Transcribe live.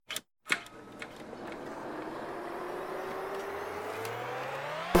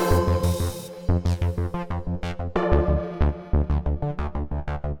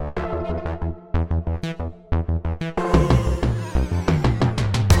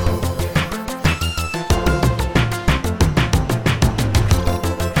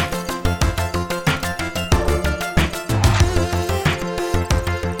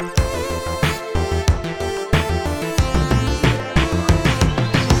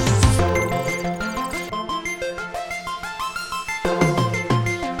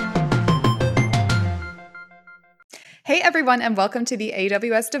everyone, and welcome to the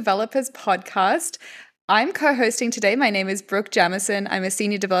AWS Developers Podcast. I'm co-hosting today. My name is Brooke Jamison. I'm a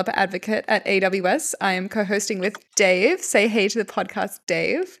senior developer advocate at AWS. I am co-hosting with Dave. Say hey to the podcast,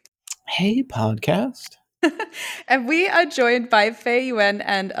 Dave. Hey, podcast. And we are joined by Yuan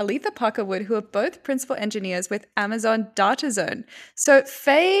and Aleatha Parkerwood, who are both principal engineers with Amazon DataZone. So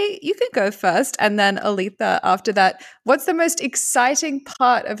Faye, you can go first, and then Aleatha after that. What's the most exciting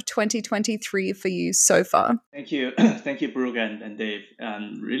part of 2023 for you so far? Thank you. Thank you, Brooke and Dave.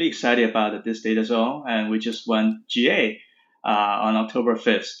 I'm really excited about this DataZone, and we just went GA on October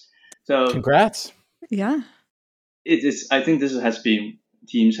 5th. So congrats. Yeah. It is. I think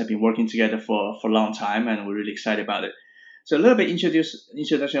teams have been working together for a long time, and we're really excited about it. So a little bit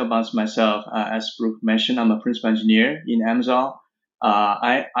introduction about myself. As Brooke mentioned, I'm a principal engineer in Amazon.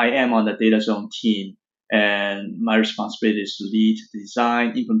 I am on the DataZone team, and my responsibility is to lead the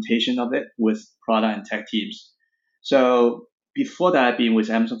design, implementation of it with product and tech teams. So before that, I've been with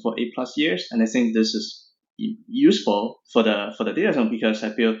Amazon for 8+ years, and I think this is useful for the DataZone because I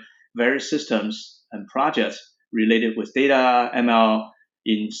built various systems and projects related with data, ML,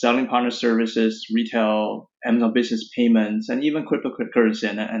 in selling partner services, retail, Amazon business payments, and even cryptocurrency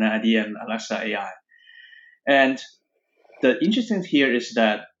and IDM, Alexa AI. And the interesting thing here is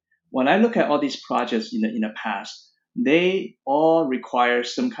that when I look at all these projects in the past, they all require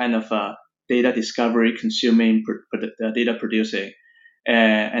some kind of data discovery, consuming, data producing,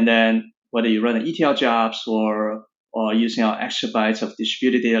 and then whether you run an ETL jobs or using our exabytes of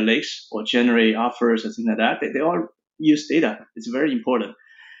distributed data lakes or generate offers and things like that, they all use data. It's very important.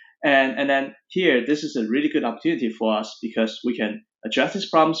 And then here, this is a really good opportunity for us because we can address this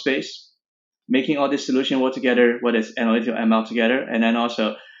problem space, making all this solution work together, whether it's analytical ML together. And then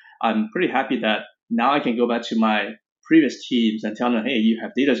also, I'm pretty happy that now I can go back to my previous teams and tell them, hey, you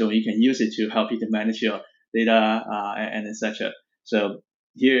have DataZone, you can use it to help you to manage your data and etc. So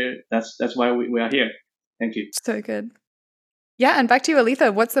here, that's why we are here. Thank you. So good. Yeah, and back to you,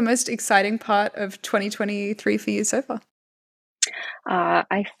 Aleatha. What's the most exciting part of 2023 for you so far?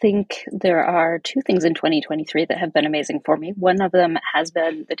 I think there are two things in 2023 that have been amazing for me. One of them has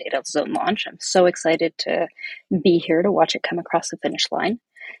been the DataZone launch. I'm so excited to be here to watch it come across the finish line.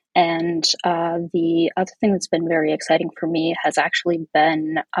 And the other thing that's been very exciting for me has actually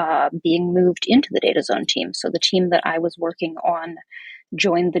been being moved into the DataZone team. So the team that I was working on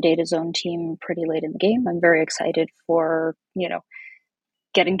joined the DataZone team pretty late in the game. I'm very excited for,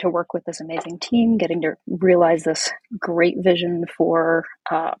 getting to work with this amazing team, getting to realize this great vision for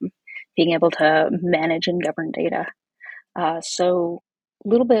being able to manage and govern data. So a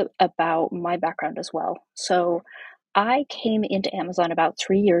little bit about my background as well. So I came into Amazon about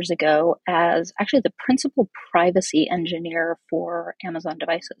 3 years ago as actually the principal privacy engineer for Amazon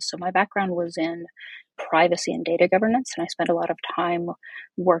devices. So my background was in privacy and data governance, and I spent a lot of time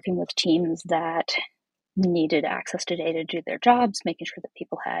working with teams that needed access to data to do their jobs, making sure that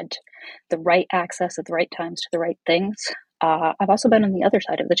people had the right access at the right times to the right things. I've also been on the other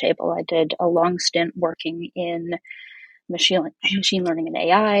side of the table. I did a long stint working in machine learning and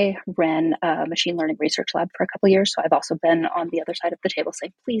AI, ran a machine learning research lab for a couple of years. So I've also been on the other side of the table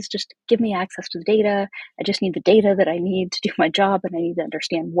saying, please just give me access to the data. I just need the data that I need to do my job, and I need to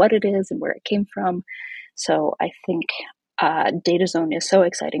understand what it is and where it came from. So I think DataZone is so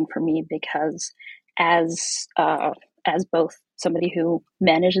exciting for me because as both somebody who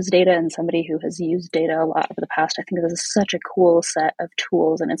manages data and somebody who has used data a lot over the past, I think this is such a cool set of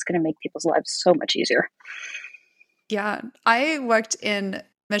tools, and it's going to make people's lives so much easier. Yeah, I worked in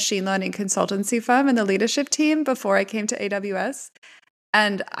machine learning consultancy firm in the leadership team before I came to AWS.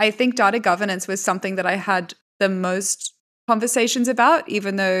 And I think data governance was something that I had the most conversations about,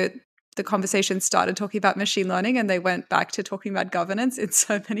 even though the conversation started talking about machine learning and they went back to talking about governance in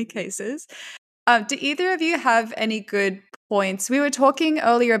so many cases. Do either of you have any good points? We were talking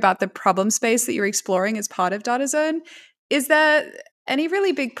earlier about the problem space that you're exploring as part of DataZone. Is there any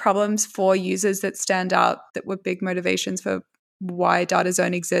really big problems for users that stand out that were big motivations for why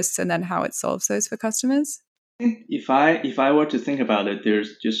DataZone exists and then how it solves those for customers? If I were to think about it,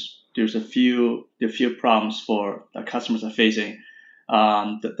 there's a few problems for that customers are facing.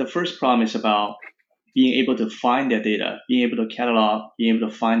 The first problem is about being able to find their data, being able to catalog, being able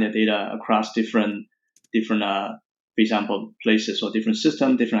to find their data across different for example, places or different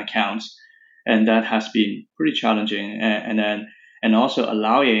systems, different accounts, and that has been pretty challenging. And also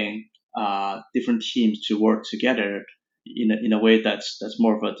allowing different teams to work together in a way that's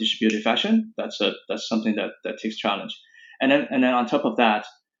more of a distributed fashion. That's something that takes challenge. And then on top of that,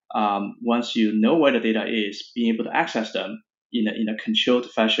 once you know where the data is, being able to access them in a controlled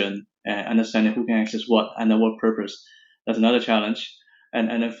fashion and understanding who can access what and at what purpose, That's another challenge.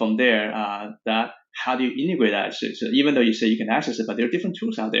 And then from there, that how do you integrate that? So even though you say you can access it, but there are different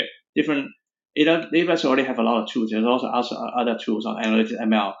tools out there. Different AWS already have a lot of tools. There's also other tools on analytics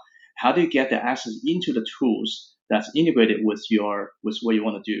ML. How do you get the access into the tools that's integrated with what you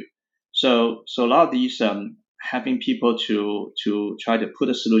want to do? So a lot of these having people to try to put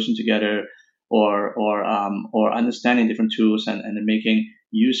a solution together, or understanding different tools, and making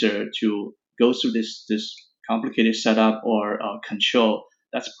user to go through this complicated setup or control,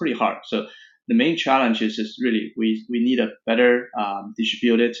 that's pretty hard. So the main challenge is really we need a better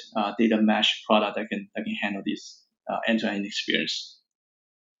distributed data mesh product that can handle this end-to-end experience.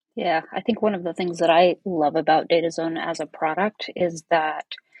 Yeah, I think one of the things that I love about DataZone as a product is that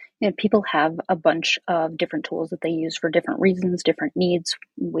people have a bunch of different tools that they use for different reasons, different needs.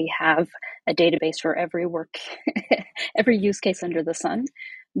 We have a database for every every use case under the sun.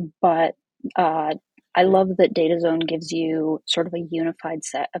 But I love that DataZone gives you sort of a unified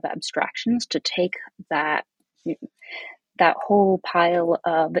set of abstractions to take that whole pile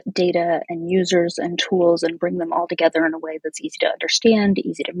of data and users and tools and bring them all together in a way that's easy to understand,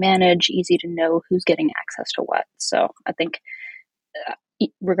 easy to manage, easy to know who's getting access to what. So I think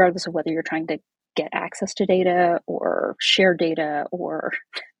regardless of whether you're trying to get access to data or share data or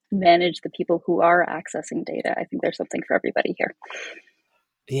manage the people who are accessing data, I think there's something for everybody here.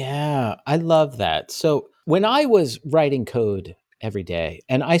 Yeah, I love that. So when I was writing code every day,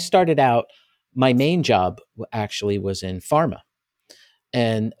 and I started out, my main job actually was in pharma.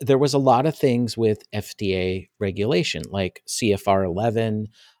 And there was a lot of things with FDA regulation, like CFR 11.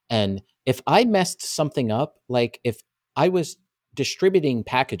 And if I messed something up, like if I was distributing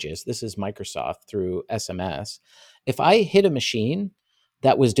packages, this is Microsoft through SMS, if I hit a machine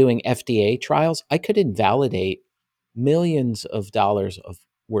that was doing FDA trials, I could invalidate millions of dollars of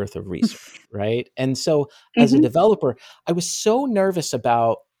worth of research, right? And so as a developer, I was so nervous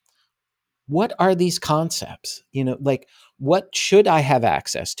about what are these concepts? Like what should I have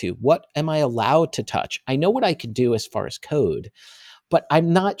access to? What am I allowed to touch? I know what I could do as far as code, but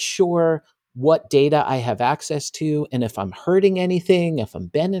I'm not sure what data I have access to and if I'm hurting anything, if I'm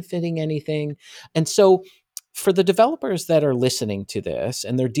benefiting anything. And so for the developers that are listening to this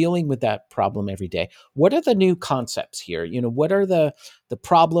and they're dealing with that problem every day, what are the new concepts here? What are the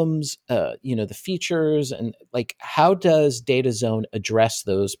problems, the features, and like how does DataZone address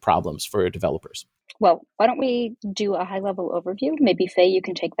those problems for developers? Well, why don't we do a high-level overview? Maybe Faye, you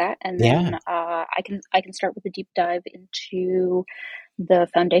can take that, and then I can start with a deep dive into the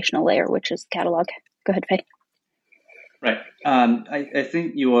foundational layer, which is the catalog. Go ahead, Faye. Right. I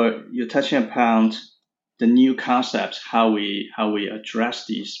think you're touching upon the new concepts, how we address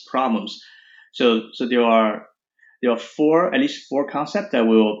these problems. So there are at least four concepts that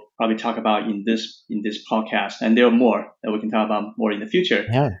we'll probably talk about in this podcast, and there are more that we can talk about more in the future.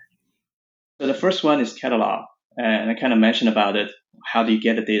 Yeah. So the first one is catalog, and I kind of mentioned about it. How do you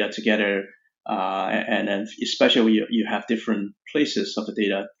get the data together? And then especially when you have different places of the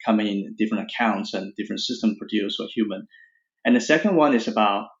data coming in, different accounts and different system produced or human. And the second one is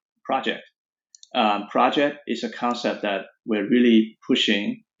about project. Project is a concept that we're really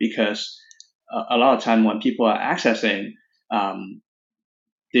pushing because a lot of time when people are accessing,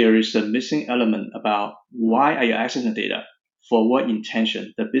 there is a missing element about why are you accessing the data, for what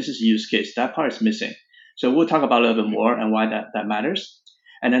intention, the business use case. That part is missing. So we'll talk about a little bit more and why that matters.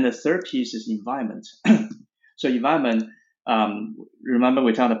 And then the third piece is environment. So environment, remember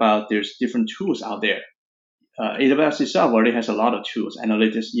we talked about there's different tools out there. AWS itself already has a lot of tools,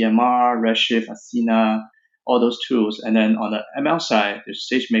 analytics, EMR, Redshift, Athena, all those tools. And then on the ML side, there's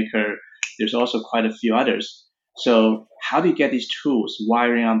SageMaker. There's also quite a few others. So how do you get these tools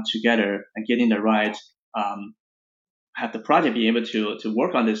wiring them together and getting the right, have the project be able to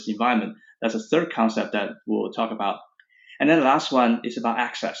work on this environment? That's a third concept that we'll talk about. And then the last one is about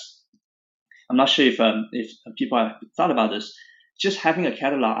access. I'm not sure if people have thought about this. Just having a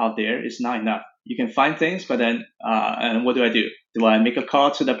catalog out there is not enough. You can find things, but then and what do I do? Do I make a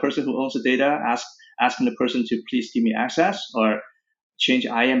call to the person who owns the data, asking the person to please give me access, or change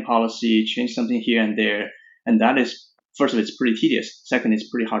IAM policy, change something here and there? And that is, first of all, it's pretty tedious. Second, it's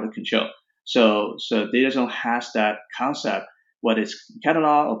pretty hard to control. So DataZone has that concept, whether it's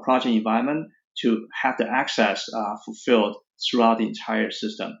catalog or project environment, to have the access fulfilled throughout the entire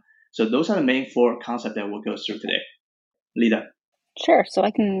system. So those are the main four concepts that we'll go through today. Aleatha. Sure. So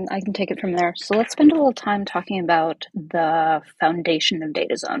I can take it from there. So let's spend a little time talking about the foundation of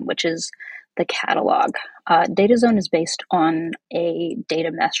DataZone, which is the catalog. DataZone is based on a data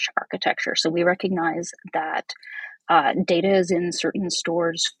mesh architecture. So we recognize that data is in certain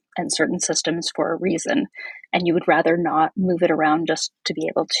stores and certain systems for a reason. and you would rather not move it around just to be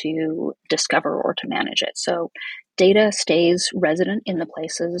able to discover or to manage it. So data stays resident in the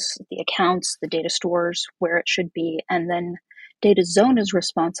places, the accounts, the data stores where it should be, and then DataZone is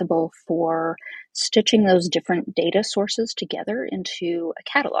responsible for stitching those different data sources together into a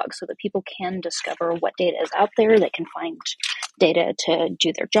catalog so that people can discover what data is out there. They can find data to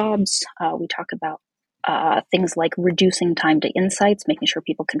do their jobs. We talk about things like reducing time to insights, making sure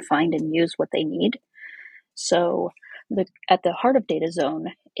people can find and use what they need. So at the heart of DataZone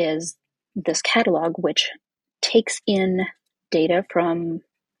is this catalog, which takes in data from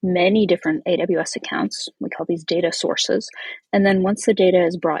many different AWS accounts. We call these data sources. And then once the data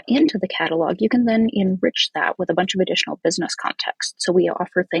is brought into the catalog, you can then enrich that with a bunch of additional business context. So we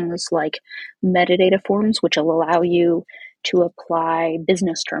offer things like metadata forms, which will allow you to apply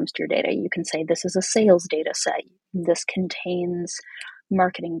business terms to your data. You can say, this is a sales data set. This contains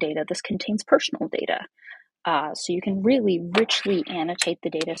marketing data. This contains personal data. So you can really richly annotate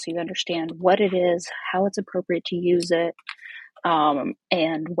the data so you understand what it is, how it's appropriate to use it,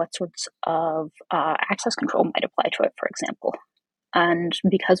 and what sorts of access control might apply to it, for example. And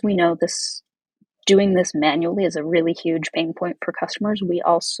because we know doing this manually is a really huge pain point for customers, we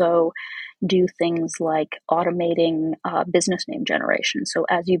also do things like automating business name generation. So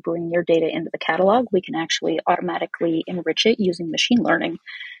as you bring your data into the catalog, we can actually automatically enrich it using machine learning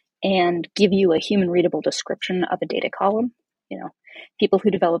and give you a human readable description of a data column. People who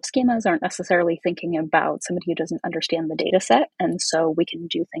develop schemas aren't necessarily thinking about somebody who doesn't understand the data set. And so we can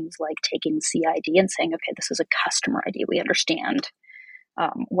do things like taking CID and saying, okay, this is a customer ID. We understand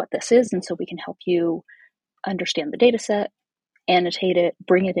what this is. And so we can help you understand the data set, annotate it,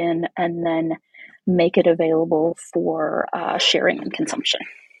 bring it in, and then make it available for sharing and consumption.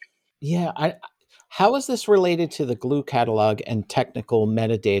 Yeah. How is this related to the Glue catalog and technical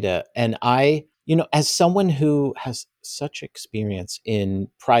metadata? And as someone who has such experience in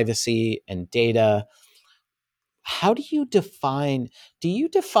privacy and data, how do you define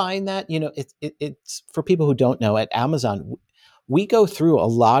that? It's for people who don't know, at Amazon, we go through a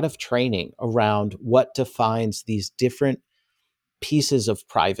lot of training around what defines these different pieces of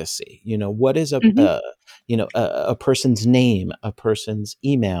privacy. What is a person's name, a person's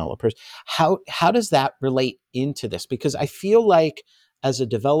email, how does that relate into this? Because I feel like as a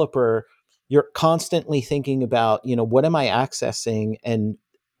developer, you're constantly thinking about, what am I accessing, and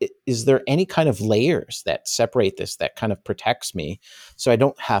is there any kind of layers that separate this, that kind of protects me so I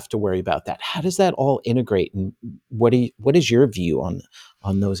don't have to worry about that? How does that all integrate, and what is your view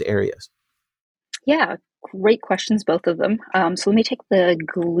on those areas? Yeah, great questions, both of them. So let me take the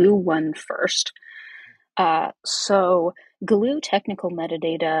Glue one first. So Glue technical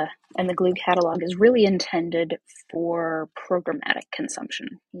metadata and the Glue catalog is really intended for programmatic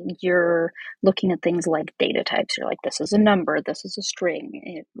consumption. You're looking at things like data types. You're like, this is a number, this is a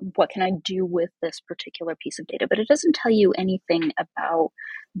string. What can I do with this particular piece of data? But it doesn't tell you anything about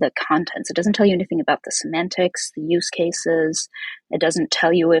the contents. It doesn't tell you anything about the semantics, the use cases. It doesn't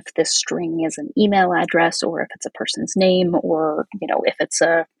tell you if this string is an email address or if it's a person's name, or if it's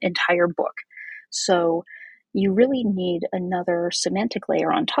an entire book. So you really need another semantic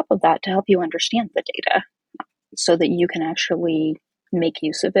layer on top of that to help you understand the data so that you can actually make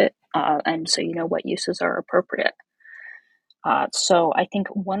use of it, and so you know what uses are appropriate. So I think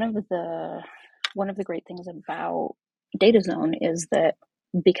one of the great things about DataZone is that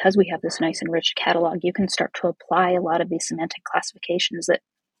because we have this nice and rich catalog, you can start to apply a lot of these semantic classifications that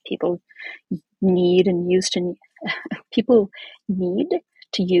people need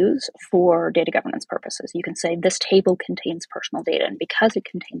to use for data governance purposes. You can say this table contains personal data, and because it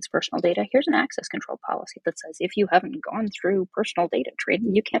contains personal data, here's an access control policy that says if you haven't gone through personal data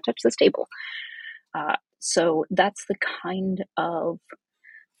training, you can't touch this table. So that's the kind of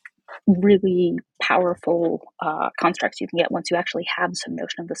really powerful constructs you can get once you actually have some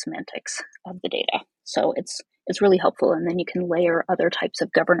notion of the semantics of the data. So it's really helpful, and then you can layer other types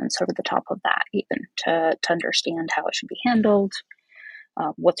of governance over the top of that, even to understand how it should be handled,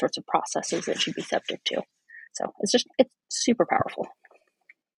 what sorts of processes it should be subject to. So it's super powerful.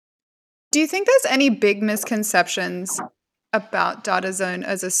 Do you think there's any big misconceptions about DataZone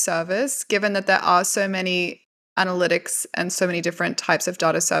as a service, given that there are so many analytics and so many different types of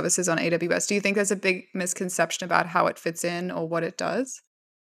data services on AWS? Do you think there's a big misconception about how it fits in or what it does?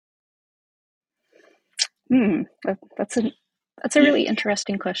 That's a really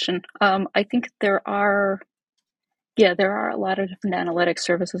interesting question. I think there are a lot of different analytics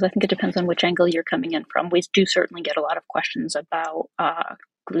services. I think it depends on which angle you're coming in from. We do certainly get a lot of questions about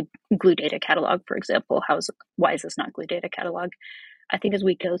Glue Data Catalog, for example. Why is this not Glue Data Catalog? I think as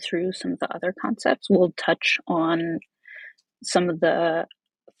we go through some of the other concepts, we'll touch on some of the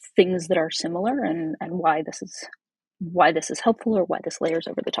things that are similar and why this is helpful or why this layers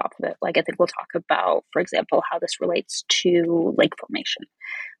over the top of it. Like I think we'll talk about, for example, how this relates to lake formation,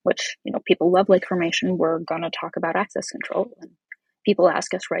 which, people love lake formation. We're going to talk about access control. And people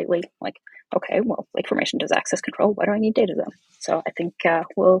ask us rightly, like, okay, well, lake formation does access control. Why do I need DataZone? So I think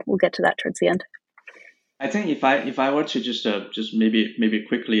we'll get to that towards the end. I think if I were to just maybe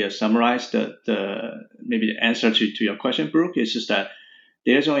quickly summarize the answer to your question, Brooke, is just that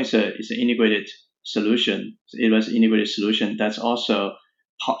DataZone is an integrated solution. It was an integrated solution that's also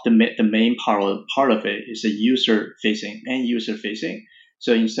the main part of it is end user facing.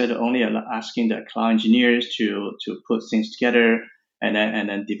 So instead of only asking the cloud engineers to put things together and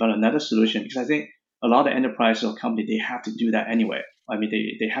then develop another solution, because I think a lot of enterprise or company, they have to do that anyway. I mean,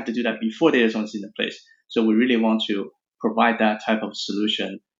 they have to do that before DataZone is in place. So we really want to provide that type of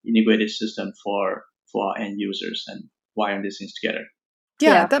solution, integrated system for our end users and wiring these things together.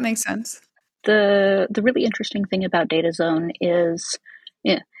 Yeah, that makes sense. The really interesting thing about DataZone is,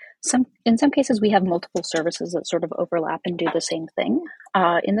 in some cases we have multiple services that sort of overlap and do the same thing.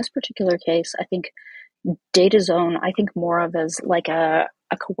 In this particular case, I think DataZone, more of as like a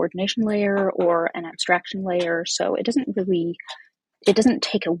coordination layer or an abstraction layer. So it doesn't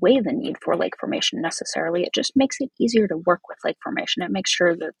take away the need for lake formation necessarily. It just makes it easier to work with lake formation. It makes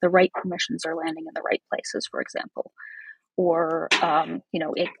sure that the right permissions are landing in the right places, for example. Or,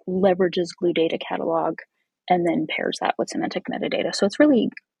 it leverages Glue Data Catalog and then pairs that with semantic metadata. So it's really,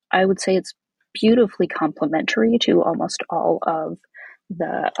 I would say it's beautifully complementary to almost all of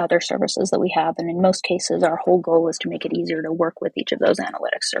the other services that we have. And in most cases, our whole goal is to make it easier to work with each of those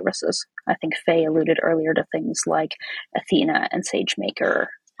analytics services. I think Faye alluded earlier to things like Athena and SageMaker.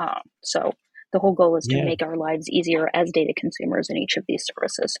 So the whole goal is to make our lives easier as data consumers in each of these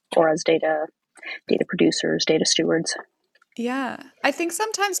services, or as data producers, data stewards. Yeah. I think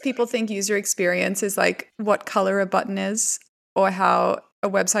sometimes people think user experience is like what color a button is or how a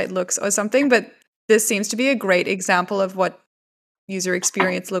website looks or something, but this seems to be a great example of what user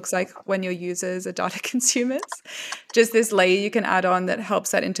experience looks like when your users are data consumers. Just this layer you can add on that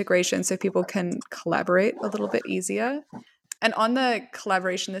helps that integration so people can collaborate a little bit easier. And on the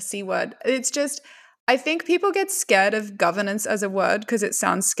collaboration, the C word, it's just, I think people get scared of governance as a word because it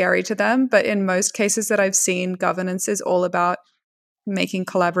sounds scary to them. But in most cases that I've seen, governance is all about making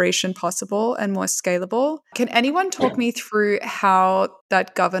collaboration possible and more scalable. Can anyone talk me through how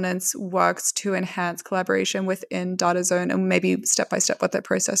that governance works to enhance collaboration within DataZone, and maybe step by step what that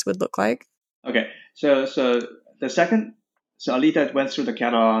process would look like? Okay, so Aleatha went through the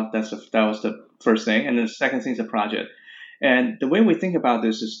catalog. That was the first thing, and the second thing is the project. And the way we think about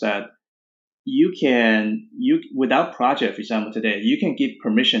this is that you without project, for example, today, you can give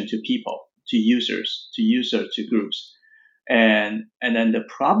permission to people, to users, to groups. And then the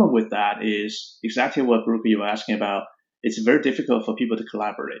problem with that is exactly what Brooke, you were asking about. It's very difficult for people to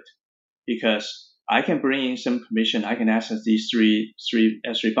collaborate because I can bring in some permission. I can access these three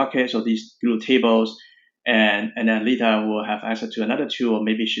S3 buckets or these glue tables, and then Aleatha will have access to another two, or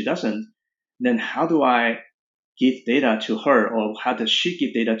maybe she doesn't. Then how do I give data to her, or how does she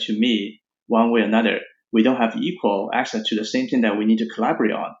give data to me one way or another? We don't have equal access to the same thing that we need to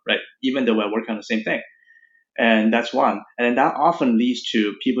collaborate on, right? Even though we're working on the same thing. And that's one. And that often leads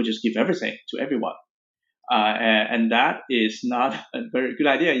to people just give everything to everyone. And that is not a very good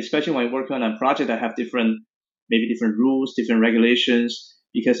idea, especially when you're working on a project that have different rules, different regulations,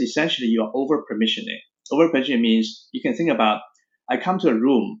 because essentially you are over-permissioning. Over-permissioning means you can think about, I come to a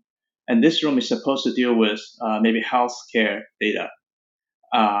room, and this room is supposed to deal with maybe healthcare data.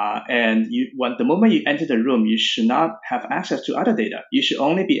 And the moment you enter the room, you should not have access to other data. You should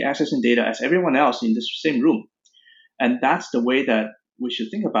only be accessing data as everyone else in this same room. And that's the way that we should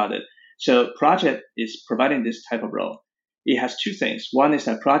think about it. So project is providing this type of role. It has two things. One is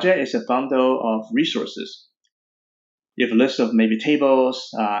that project is a bundle of resources. You have a list of maybe tables,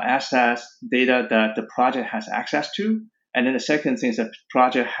 assets, data that the project has access to. And then the second thing is that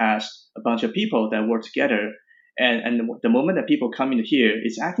project has a bunch of people that work together. And the moment that people come in here,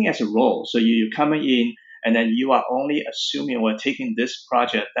 it's acting as a role. So you're coming in, and then you are only assuming or taking this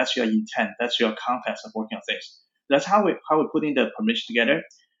project. That's your intent. That's your context of working on things. That's how we're putting the permission together.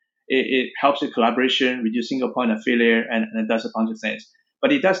 It helps with collaboration, reduce single point of failure, and it does a bunch of things.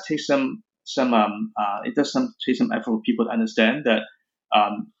 But it does take some effort for people to understand that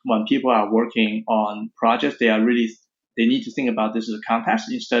when people are working on projects, they need to think about this as a context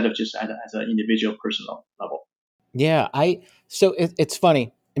instead of just as an individual personal level. Yeah, so it's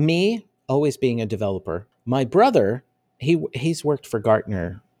funny. Me always being a developer, my brother he's worked for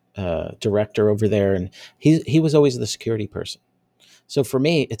Gartner, director over there, and he was always the security person. So for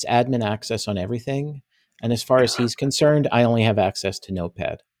me, it's admin access on everything. And as far as he's concerned, I only have access to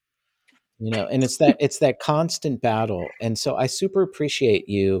Notepad. And it's that constant battle. And so I super appreciate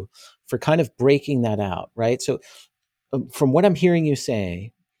you for kind of breaking that out, right? So from what I'm hearing you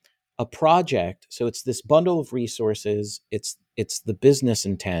say, a project, so it's this bundle of resources, it's the business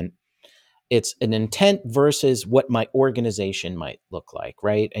intent, it's an intent versus what my organization might look like,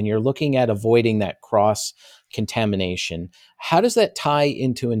 right? And you're looking at avoiding that cross contamination. How does that tie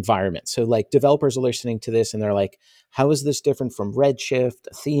into environment? So like developers are listening to this and they're like, how is this different from Redshift,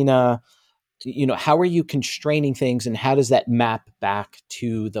 Athena? How are you constraining things, and how does that map back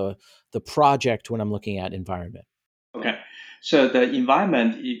to the project when I'm looking at environment? Okay, so the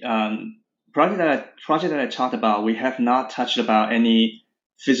environment project that I talked about, we have not touched about any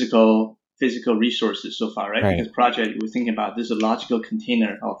physical resources so far, right? Right. Because project we're thinking about this is a logical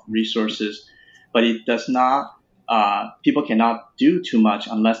container of resources, but it does not. People cannot do too much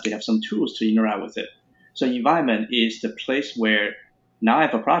unless they have some tools to interact with it. So environment is the place where now I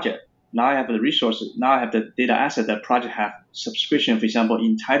have a project. Now I have the resources. Now I have the data asset that project have subscription, for example,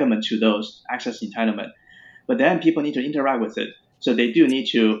 entitlement to those access entitlement. But then people need to interact with it. So they do need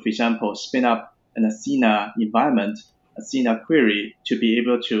to, for example, spin up an Athena environment, Athena query to be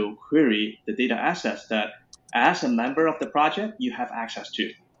able to query the data assets that as a member of the project, you have access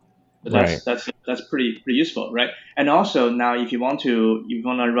to. So that's pretty useful, right? And also now if you want to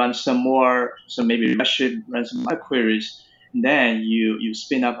run some maybe Redshift, run some other queries, then you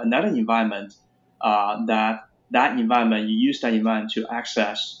spin up another environment that environment, you use that environment to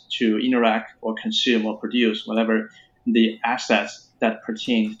access, to interact or consume or produce whatever the assets that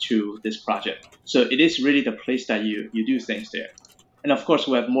pertain to this project. So it is really the place that you do things there. And of course,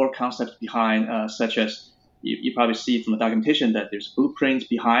 we have more concepts behind, such as you probably see from the documentation that there's blueprints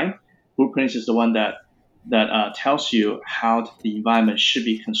behind. Blueprints is the one that tells you how the environment should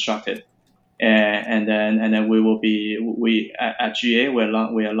be constructed. And then we at GA we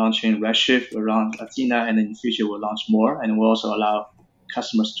are launching Redshift, we'll launch Athena, and in the future we'll launch more, and we'll also allow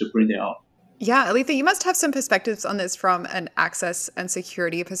customers to bring their own. Yeah, Aleatha, you must have some perspectives on this from an access and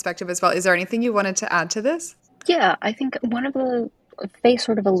security perspective as well. Is there anything you wanted to add to this? Yeah, I think Faye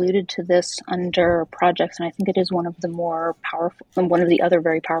sort of alluded to this under projects, and I think it is one of the more powerful, and one of the other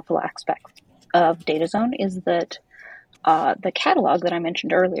very powerful aspects of DataZone is that the catalog that I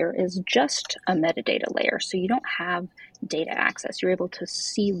mentioned earlier is just a metadata layer. So you don't have data access. You're able to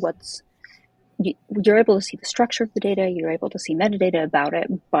see you're able to see the structure of the data. You're able to see metadata about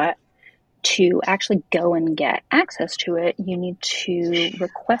it, but to actually go and get access to it, you need to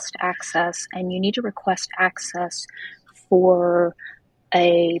request access, and you need to request access for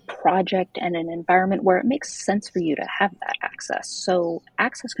a project and an environment where it makes sense for you to have that access. So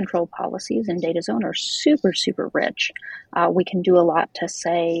access control policies in DataZone are super, super rich. We can do a lot to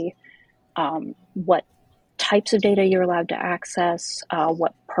say what types of data you're allowed to access,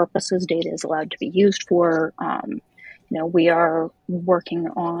 what purposes data is allowed to be used for. We are working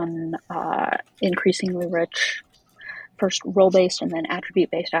on increasingly rich, first role-based and then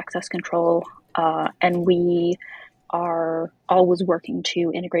attribute-based access control, and we are always working to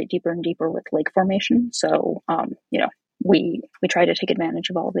integrate deeper and deeper with lake formation. So, we try to take advantage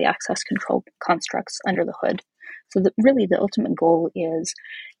of all of the access control constructs under the hood. So really the ultimate goal is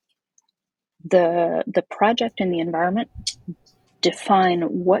the project and the environment define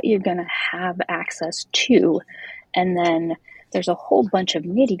what you're going to have access to, and then there's a whole bunch of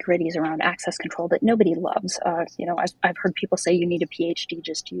nitty-gritties around access control that nobody loves. I've heard people say you need a PhD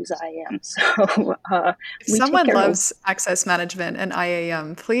just to use IAM. So if someone loves access management and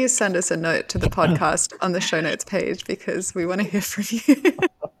IAM, please send us a note to the podcast on the show notes page, because we want to hear from you.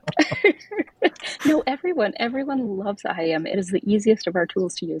 No, everyone loves IAM. It is the easiest of our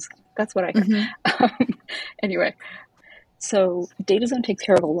tools to use. That's what I heard. Mm-hmm. Anyway. So DataZone takes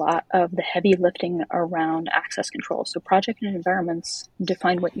care of a lot of the heavy lifting around access control. So project and environments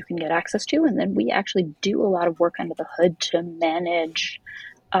define what you can get access to, and then we actually do a lot of work under the hood to manage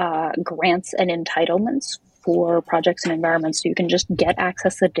grants and entitlements for projects and environments. So you can just get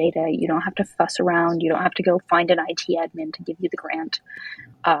access to data. You don't have to fuss around. You don't have to go find an IT admin to give you the grant.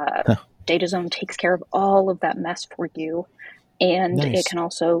 DataZone takes care of all of that mess for you. And nice. It can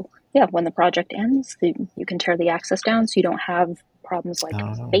also, when the project ends, you can tear the access down so you don't have problems like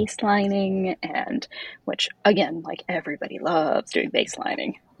baselining, and which, again, like everybody loves doing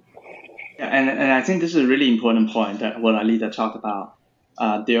baselining. Yeah, and I think this is a really important point that what Aleatha talked about.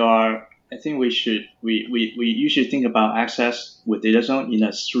 I think we usually think about access with DataZone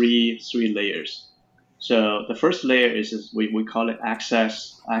in three layers. So the first layer is we call it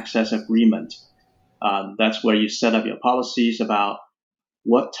access agreement. That's where you set up your policies about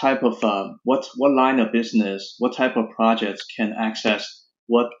what type of what line of business, what type of projects can access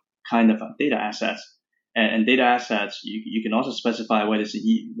what kind of data assets. And data assets, you can also specify whether it's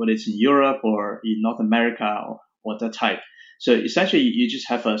in Europe or in North America or that type. So essentially, you just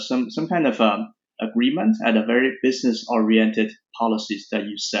have some kind of agreement at a very business oriented policies that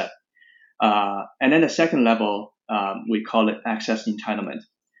you set. And then the second level, we call it access entitlement.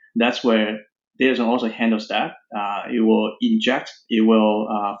 That's where DataZone also handles that. It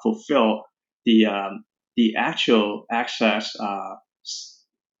will fulfill the actual access,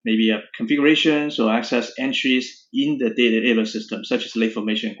 maybe configurations or access entries in the data ecosystem, such as late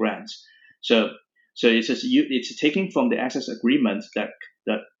formation grants. So it's taking from the access agreement that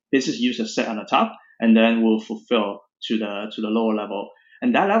the business users set on the top, and then will fulfill to the lower level.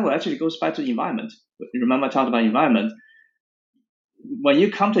 And that level actually goes back to the environment. Remember I talked about environment. When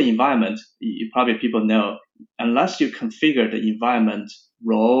you come to environment, probably people know, unless you configure the environment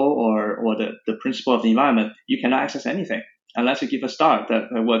role or the principle of the environment, you cannot access anything unless you give a star. That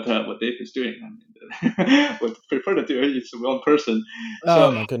what Dave is doing. Would prefer to do it. It's one person.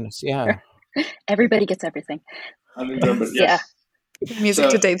 Oh my goodness, yeah. Everybody gets everything. I remember, yes. Yeah. Music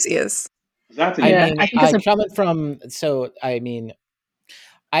to Dave's ears. Exactly.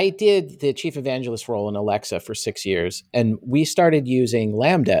 I did the chief evangelist role in Alexa for 6 years, and we started using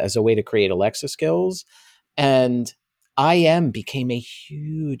Lambda as a way to create Alexa skills, and IM became a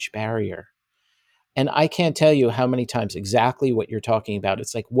huge barrier. And I can't tell you how many times exactly what you're talking about.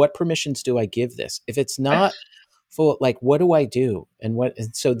 It's like, what permissions do I give this? If it's not full, like, what do I do? And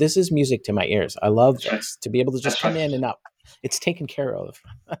so this is music to my ears. I love this, to be able to just come in and it's taken care of.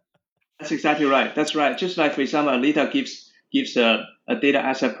 That's exactly right. That's right. Just like, for example, Aleatha gives a data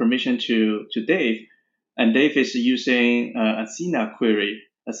asset permission to Dave, and Dave is using a Athena query,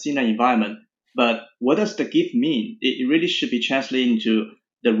 Athena environment. But what does the give mean? It really should be translated into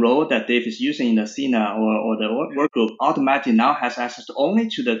the role that Dave is using in Athena or the work group automatically now has access only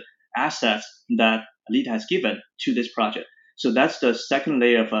to the assets that Aleatha has given to this project. So that's the second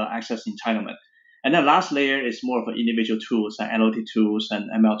layer of access entitlement. And the last layer is more of an individual tools and NLP tools and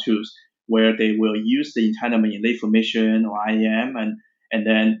ML tools, where they will use the entitlement in late formation or IAM and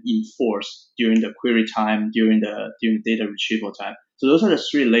then enforce during the query time, during the data retrieval time. So those are the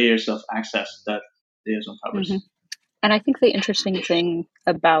three layers of access that DataZone covers. Mm-hmm. And I think the interesting thing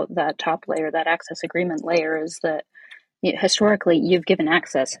about that top layer, that access agreement layer, is that historically you've given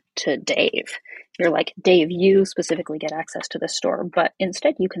access to Dave. You're like, Dave, you specifically get access to the store, but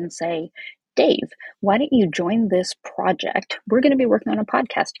instead you can say, Dave, why don't you join this project? We're going to be working on a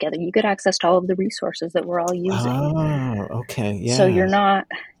podcast together. You get access to all of the resources that we're all using. Oh, okay. Yeah. So you're not,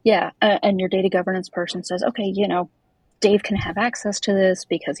 and your data governance person says, okay, Dave can have access to this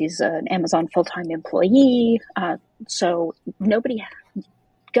because he's an Amazon full-time employee. So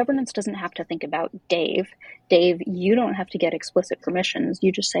governance doesn't have to think about Dave. Dave, you don't have to get explicit permissions.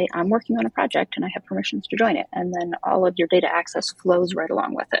 You just say, I'm working on a project and I have permissions to join it. And then all of your data access flows right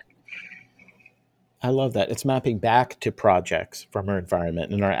along with it. I love that. It's mapping back to projects from our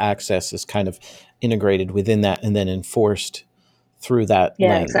environment, and our access is kind of integrated within that and then enforced through that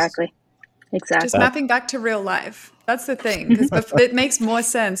lens. Exactly. Just mapping back to real life. That's the thing, because it makes more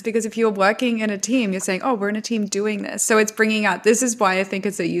sense, because if you're working in a team, you're saying, oh, we're in a team doing this. So it's bringing out, this is why I think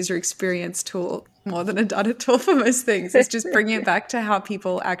it's a user experience tool more than a data tool for most things. It's just bringing it back to how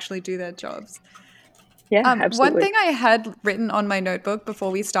people actually do their jobs. Yeah, absolutely. One thing I had written on my notebook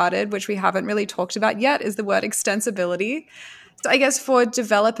before we started, which we haven't really talked about yet, is the word extensibility. So I guess for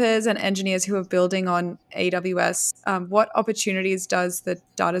developers and engineers who are building on AWS, what opportunities does the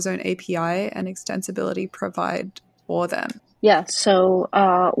DataZone API and extensibility provide for them? Yeah, so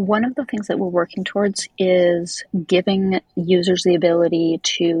one of the things that we're working towards is giving users the ability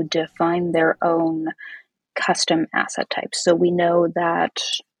to define their own custom asset types. So we know that,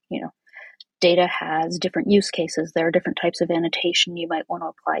 data has different use cases. There are different types of annotation you might want to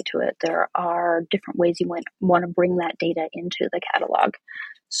apply to it. There are different ways you might want to bring that data into the catalog.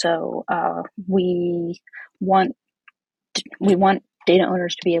 So we want data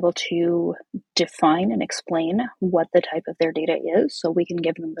owners to be able to define and explain what the type of their data is, so we can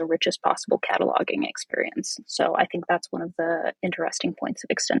give them the richest possible cataloging experience. So I think that's one of the interesting points of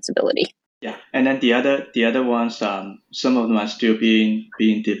extensibility. Yeah, and then the other ones, some of them are still being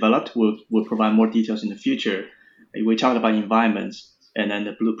developed. We'll provide more details in the future. We talked about environments and then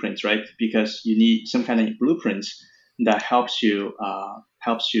the blueprints, right? Because you need some kind of blueprints that helps you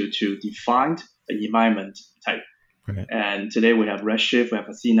to define the environment type. Okay. And today we have Redshift, we have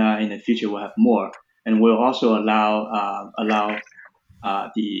Athena. In the future we'll have more. and we'll also allow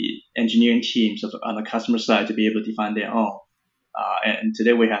the engineering teams on the customer side to be able to define their own. And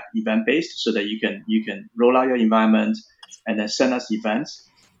today we have event based, so that you can roll out your environment and then send us events,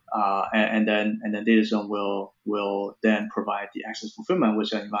 and then DataZone will then provide the access fulfillment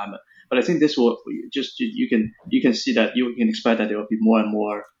with your environment. But I think this will just you can see that you can expect that there will be more and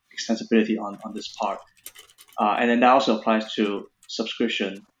more extensibility on this part, and then that also applies to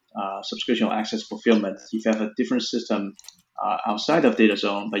subscription or access fulfillment. If you have a different system outside of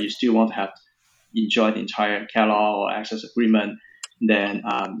DataZone, but you still want to have enjoy the entire catalog or access agreement, then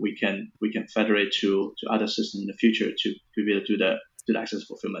we can federate to other systems in the future to be able to do the access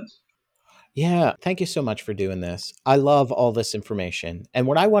fulfillment. Yeah, thank you so much for doing this. I love all this information. And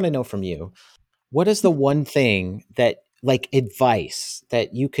what I want to know from you, what is the one thing that, like, advice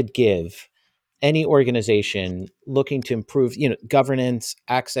that you could give any organization looking to improve, governance,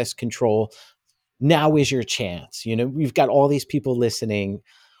 access control? Now is your chance. We've got all these people listening.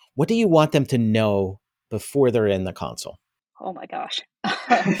 What do you want them to know before they're in the console? Oh my gosh.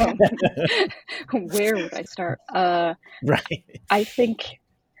 Where would I start? Right. I think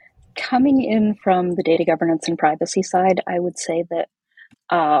coming in from the data governance and privacy side, I would say that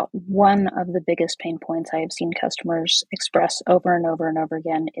one of the biggest pain points I have seen customers express over and over and over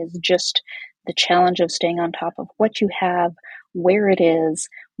again is just the challenge of staying on top of what you have, where it is,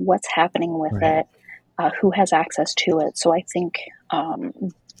 what's happening with Right. it, who has access to it. So I think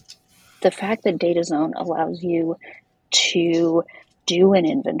the fact that DataZone allows you to do an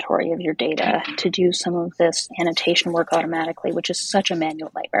inventory of your data, to do some of this annotation work automatically, which is such a manual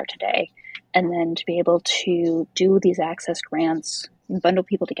nightmare today, and then to be able to do these access grants, bundle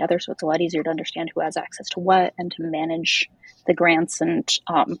people together so it's a lot easier to understand who has access to what, and to manage the grants, and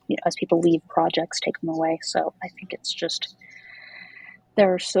as people leave projects, take them away. So I think it's just,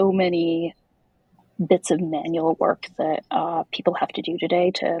 there are so many bits of manual work that people have to do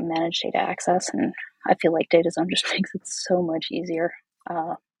today to manage data access, and I feel like DataZone just makes it so much easier.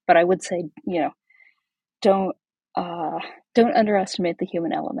 But I would say, don't underestimate the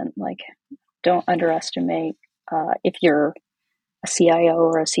human element. Like, don't underestimate if you're a CIO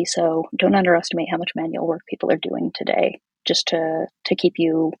or a CISO. Don't underestimate how much manual work people are doing today just to keep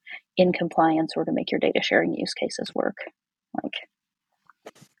you in compliance or to make your data sharing use cases work.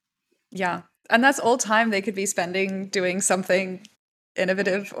 Yeah. And that's all time they could be spending doing something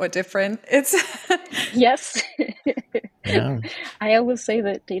innovative or different. It's Yes. Yeah. I always say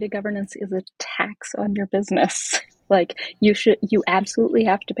that data governance is a tax on your business. Like, you absolutely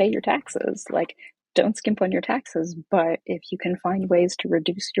have to pay your taxes. Like, don't skimp on your taxes, but if you can find ways to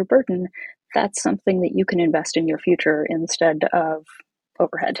reduce your burden, that's something that you can invest in your future instead of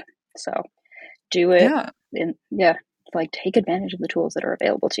overhead. So do it. Yeah. Like, take advantage of the tools that are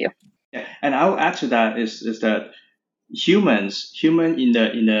available to you. Yeah, and I'll add to that is that human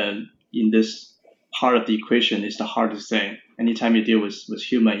in this part of the equation is the hardest thing. Anytime you deal with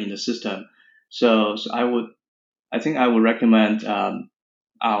human in the system, so I think I would recommend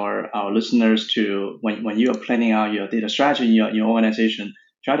our listeners to, when you are planning out your data strategy in your organization,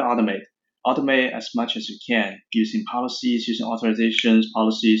 try to automate as much as you can, using policies, using authorizations,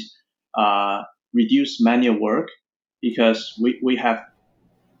 policies, reduce manual work, because we have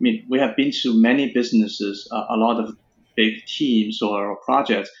been to many businesses, a lot of big teams or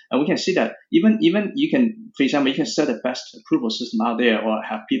projects, and we can see that even you can, for example, you can set the best approval system out there or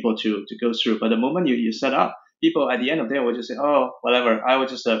have people to go through, but the moment you set up, people at the end of the day will just say, oh, whatever, I will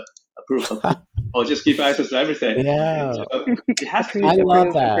just approve, or just give access to everything. Yeah. So it has to be. I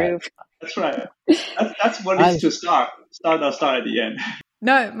love that. That's right. That's what needs to start at the end.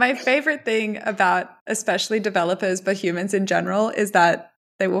 No, my favorite thing about especially developers, but humans in general, is that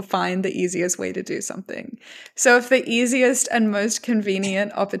they will find the easiest way to do something. So if the easiest and most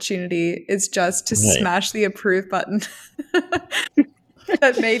convenient opportunity is just to smash the approve button,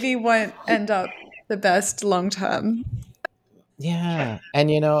 that maybe won't end up the best long term. Yeah. And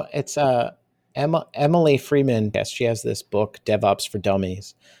it's Emily Freeman, yes, she has this book, DevOps for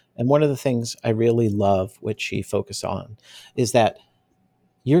Dummies. And one of the things I really love, which she focuses on, is that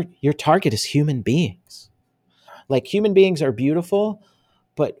your target is human beings. Like, human beings are beautiful,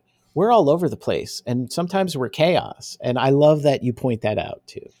 but we're all over the place, and sometimes we're chaos. And I love that you point that out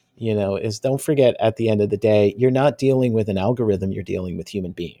too. Is, don't forget, at the end of the day, you're not dealing with an algorithm, you're dealing with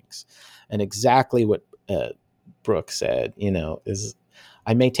human beings. And exactly what Brooke said, is,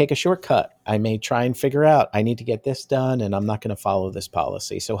 I may take a shortcut. I may try and figure out, I need to get this done, and I'm not going to follow this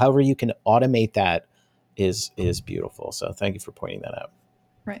policy. So however you can automate that is beautiful. So thank you for pointing that out.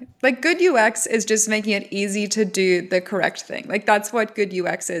 Right. Like good UX is just making it easy to do the correct thing. Like that's what good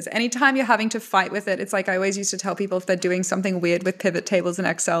UX is. Anytime you're having to fight with it, it's like I always used to tell people if they're doing something weird with pivot tables in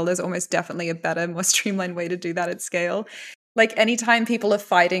Excel, there's almost definitely a better, more streamlined way to do that at scale. Like anytime people are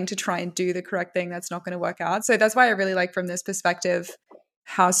fighting to try and do the correct thing, that's not going to work out. So that's why I really like from this perspective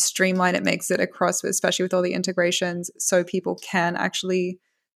how streamlined it makes it across, especially with all the integrations, so people can actually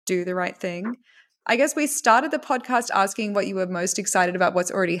do the right thing. I guess we started the podcast asking what you were most excited about, what's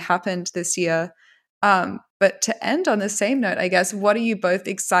already happened this year. But to end on the same note, I guess, what are you both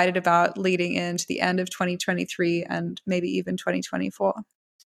excited about leading into the end of 2023 and maybe even 2024?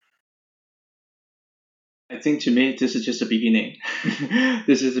 I think to me, this is just the beginning.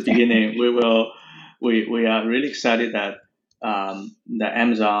 This is the beginning. We are really excited that the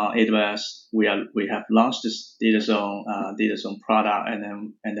Amazon AWS we have launched this DataZone product,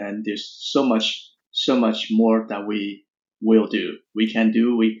 and then there's so much more that we will do. We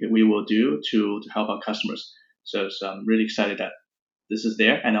will do to help our customers. So I'm really excited that this is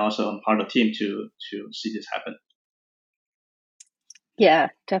there, and also I'm part of the team to see this happen. Yeah,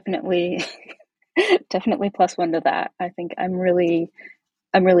 definitely. Definitely plus one to that. I think I'm really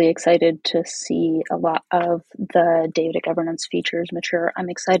excited to see a lot of the data governance features mature. I'm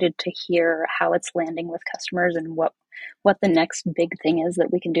excited to hear how it's landing with customers and what the next big thing is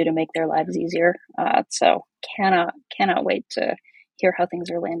that we can do to make their lives easier. So cannot wait to hear how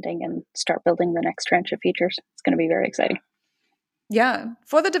things are landing and start building the next tranche of features. It's going to be very exciting. Yeah.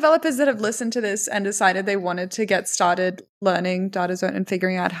 For the developers that have listened to this and decided they wanted to get started learning DataZone and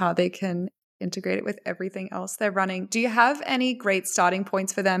figuring out how they can integrate it with everything else they're running, do you have any great starting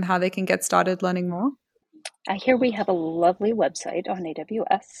points for them, how they can get started learning more? I hear we have a lovely website on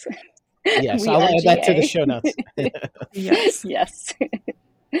AWS. Yes, I'll add that to the show notes. Yes. Yes.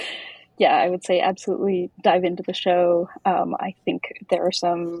 Yeah, I would say absolutely dive into the show. I think there are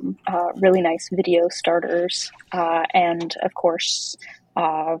some really nice video starters, and of course,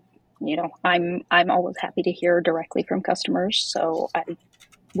 I'm always happy to hear directly from customers. So I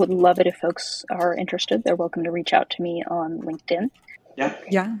would love it if folks are interested. They're welcome to reach out to me on LinkedIn.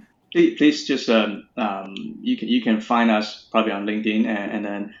 Yeah. Please just you can find us probably on LinkedIn, and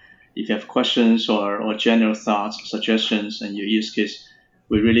then if you have questions or general thoughts, suggestions, and your use case,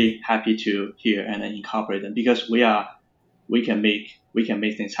 we're really happy to hear and then incorporate them, because we can make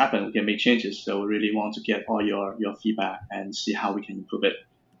things happen, we can make changes. So we really want to get all your feedback and see how we can improve it.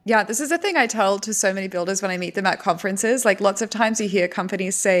 Yeah, this is a thing I tell to so many builders when I meet them at conferences. Like lots of times you hear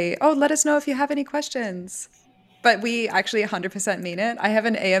companies say, "Oh, let us know if you have any questions." But we actually 100% mean it. I have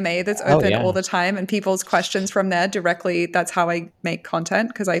an AMA that's open all the time, and people's questions from there directly, that's how I make content,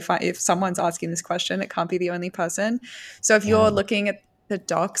 because I find if someone's asking this question, it can't be the only person. So if you're looking at the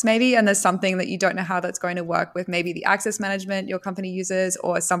docs maybe, and there's something that you don't know how that's going to work with maybe the access management your company uses,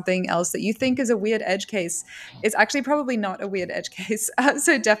 or something else that you think is a weird edge case, it's actually probably not a weird edge case.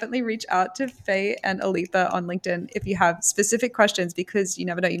 So definitely reach out to Faye and Aleatha on LinkedIn if you have specific questions, because you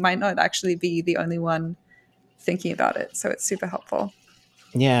never know, you might not actually be the only one thinking about it. So it's super helpful.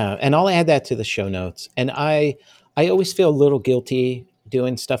 Yeah, and I'll add that to the show notes. And I always feel a little guilty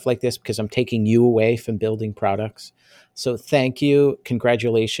doing stuff like this because I'm taking you away from building products. So thank you.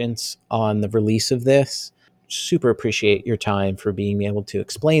 Congratulations on the release of this. Super appreciate your time for being able to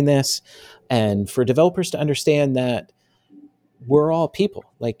explain this, and for developers to understand that we're all people.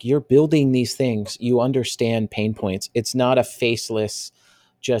 Like, you're building these things, you understand pain points. It's not a faceless,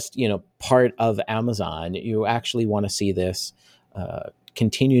 just, part of Amazon. You actually want to see this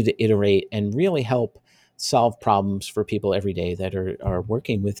continue to iterate and really help solve problems for people every day that are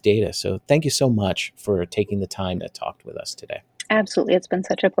working with data. So thank you so much for taking the time to talk with us today. Absolutely. It's been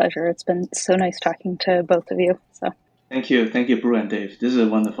such a pleasure. It's been so nice talking to both of you. So Thank you, Brew and Dave. This is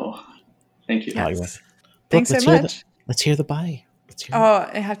wonderful. Thank you. Yes. Brooke, Thanks so much. Let's hear the bye.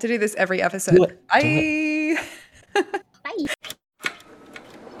 I have to do this every episode. Do it. Bye.